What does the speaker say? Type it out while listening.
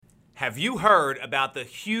Have you heard about the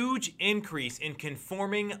huge increase in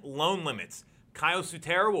conforming loan limits? Kyle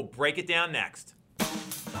Sutera will break it down next.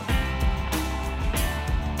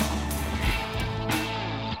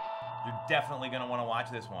 You're definitely going to want to watch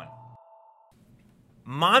this one.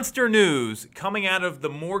 Monster news coming out of the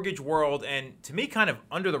mortgage world, and to me, kind of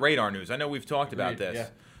under the radar news. I know we've talked about this. Yeah.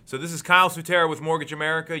 So this is Kyle Sutera with Mortgage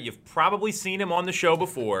America. You've probably seen him on the show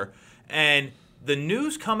before. And the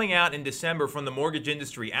news coming out in December from the mortgage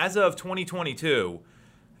industry, as of 2022,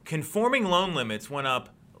 conforming loan limits went up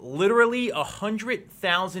literally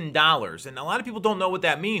 $100,000. And a lot of people don't know what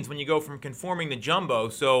that means when you go from conforming to jumbo.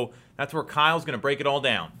 So that's where Kyle's going to break it all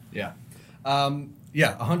down. Yeah.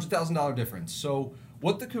 $100,000 difference. So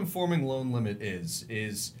what the conforming loan limit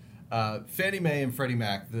is Fannie Mae and Freddie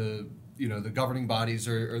Mac, the governing bodies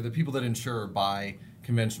or the people that insure or buy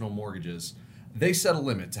conventional mortgages, they set a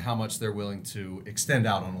limit to how much they're willing to extend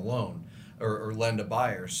out on a loan or lend a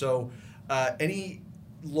buyer. So any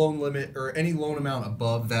loan limit or any loan amount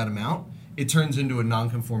above that amount, it turns into a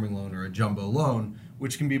non-conforming loan or a jumbo loan,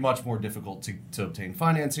 which can be much more difficult to obtain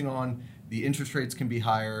financing on. The interest rates can be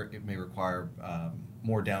higher. It may require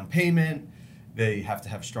more down payment. They have to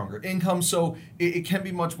have stronger income. So it can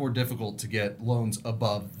be much more difficult to get loans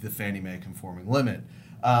above the Fannie Mae conforming limit.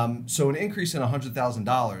 So an increase in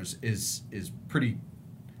 $100,000 is pretty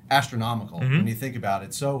astronomical when you think about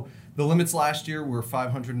it. So the limits last year were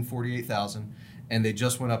 $548,000, and they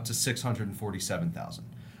just went up to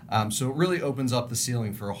 $647,000. So it really opens up the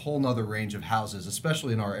ceiling for a whole nother range of houses,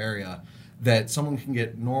 especially in our area, that someone can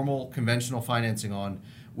get normal conventional financing on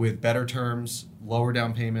with better terms, lower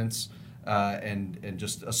down payments, and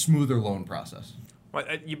just a smoother loan process. Well,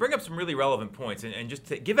 you bring up some really relevant points, and just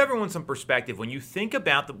to give everyone some perspective, when you think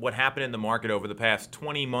about what happened in the market over the past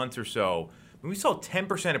 20 months or so, we saw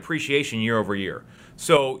 10% appreciation year over year.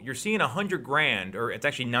 So you're seeing $100,000, or it's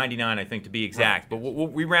actually 99, I think, to be exact, but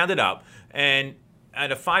we round it up, and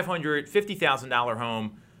at a $550,000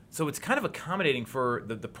 home, so it's kind of accommodating for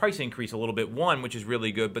the price increase a little bit, one, which is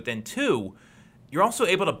really good, but then two, you're also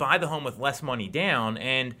able to buy the home with less money down.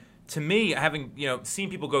 And to me, having seen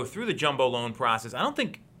people go through the jumbo loan process, I don't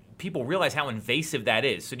think people realize how invasive that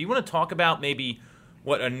is. So do you want to talk about maybe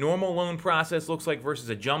what a normal loan process looks like versus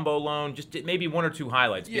a jumbo loan? Just maybe one or two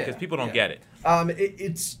highlights, because people don't get it.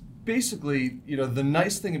 It's basically, the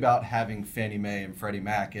nice thing about having Fannie Mae and Freddie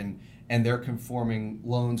Mac and their conforming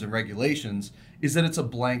loans and regulations is that it's a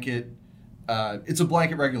blanket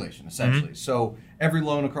regulation, essentially. So every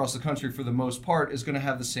loan across the country, for the most part, is going to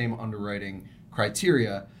have the same underwriting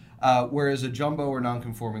criteria. Whereas a jumbo or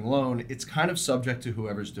non-conforming loan, it's kind of subject to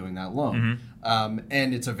whoever's doing that loan.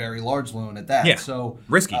 And it's a very large loan at that. Yeah. So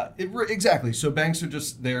risky. Exactly. So banks are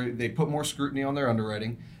just they put more scrutiny on their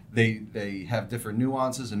underwriting. They have different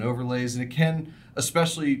nuances and overlays, and it can,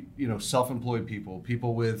 especially self-employed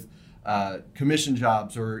people with commission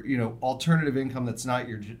jobs or alternative income that's not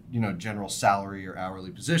your general salary or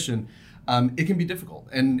hourly position, it can be difficult,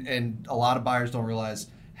 and a lot of buyers don't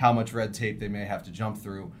realize how much red tape they may have to jump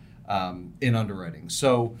through in underwriting.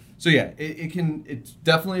 So yeah, it's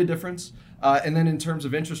definitely a difference. And then in terms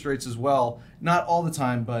of interest rates as well, not all the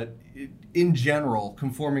time, but in general,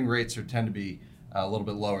 conforming rates tend to be a little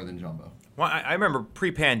bit lower than jumbo. Well, I remember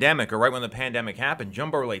pre-pandemic, or right when the pandemic happened,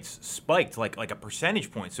 jumbo rates spiked like a percentage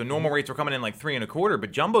point. So normal rates were coming in like 3.25%,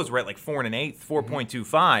 but jumbos were at like 4 1/8,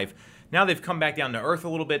 4.25. Now they've come back down to earth a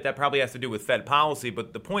little bit. That probably has to do with Fed policy,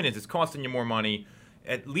 but the point is it's costing you more money,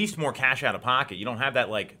 at least more cash out of pocket. You don't have that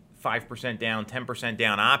like 5% down, 10%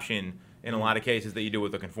 down option in a lot of cases that you do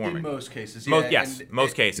with the conforming. In most cases, yeah.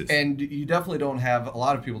 Most cases. And you definitely don't have, a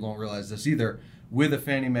lot of people don't realize this either, with a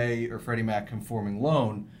Fannie Mae or Freddie Mac conforming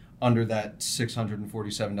loan, under that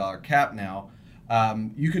 $647 cap now,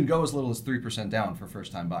 you can go as little as 3% down for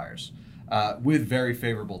first-time buyers with very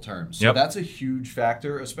favorable terms. So that's a huge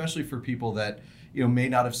factor, especially for people that may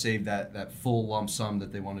not have saved that full lump sum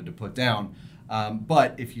that they wanted to put down.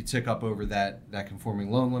 But if you tick up over that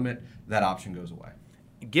conforming loan limit, that option goes away.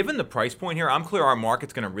 Given the price point here, I'm clear our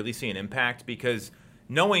market's going to really see an impact, because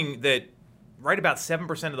knowing that right about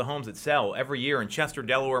 7% of the homes that sell every year in Chester,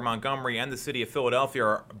 Delaware, Montgomery, and the city of Philadelphia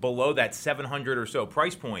are below that 700 or so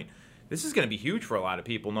price point, this is going to be huge for a lot of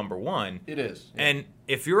people, number one. It is. Yeah. And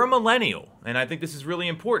if you're a millennial, and I think this is really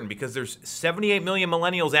important because there's 78 million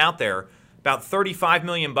millennials out there, about 35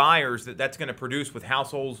 million buyers that's going to produce with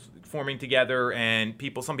households forming together, and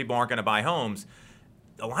some people aren't going to buy homes.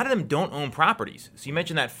 A lot of them don't own properties. So you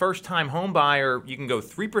mentioned that first-time home buyer, you can go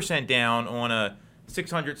 3% down on a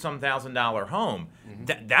 $600 thousand home.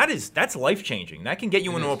 That's life changing. That can get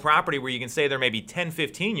you into a property where you can stay there maybe 10,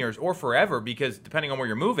 15 years or forever, because depending on where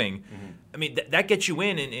you're moving, I mean, that gets you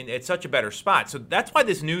in at such a better spot. So that's why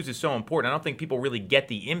this news is so important. I don't think people really get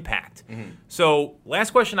the impact. So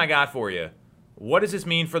last question I got for you. What does this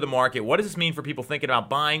mean for the market? What does this mean for people thinking about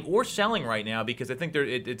buying or selling right now? Because I think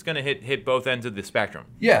it's going to hit both ends of the spectrum.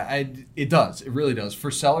 Yeah, it does. It really does. For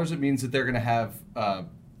sellers, it means that they're going to have a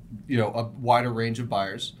wider range of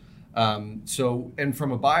buyers. And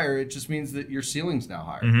from a buyer, it just means that your ceiling's now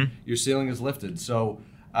higher. Your ceiling is lifted. So,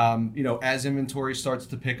 as inventory starts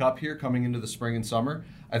to pick up here coming into the spring and summer,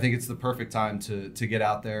 I think it's the perfect time to get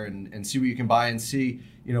out there and see what you can buy and see,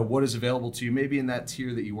 what is available to you, maybe in that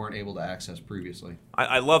tier that you weren't able to access previously.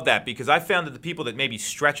 I love that, because I found that the people that maybe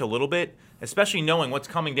stretch a little bit, especially knowing what's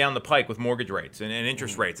coming down the pike with mortgage rates and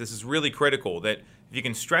interest rates, this is really critical, that if you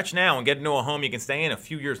can stretch now and get into a home you can stay in a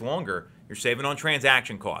few years longer, you're saving on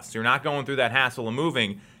transaction costs. You're not going through that hassle of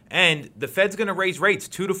moving. And the Fed's going to raise rates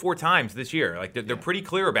 2 to 4 times this year. Like they're pretty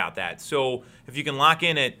clear about that. So if you can lock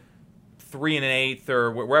in at 3 1/8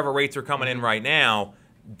 or wherever rates are coming in right now,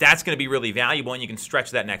 that's going to be really valuable, and you can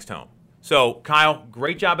stretch that next home. So, Kyle,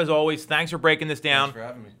 great job as always. Thanks for breaking this down. Thanks for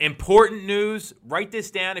having me. Important news. Write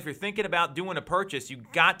this down. If you're thinking about doing a purchase, you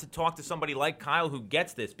got to talk to somebody like Kyle who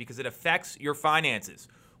gets this, because it affects your finances.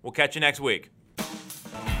 We'll catch you next week.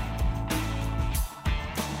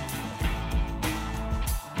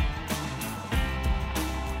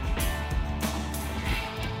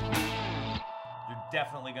 You're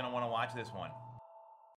definitely going to want to watch this one.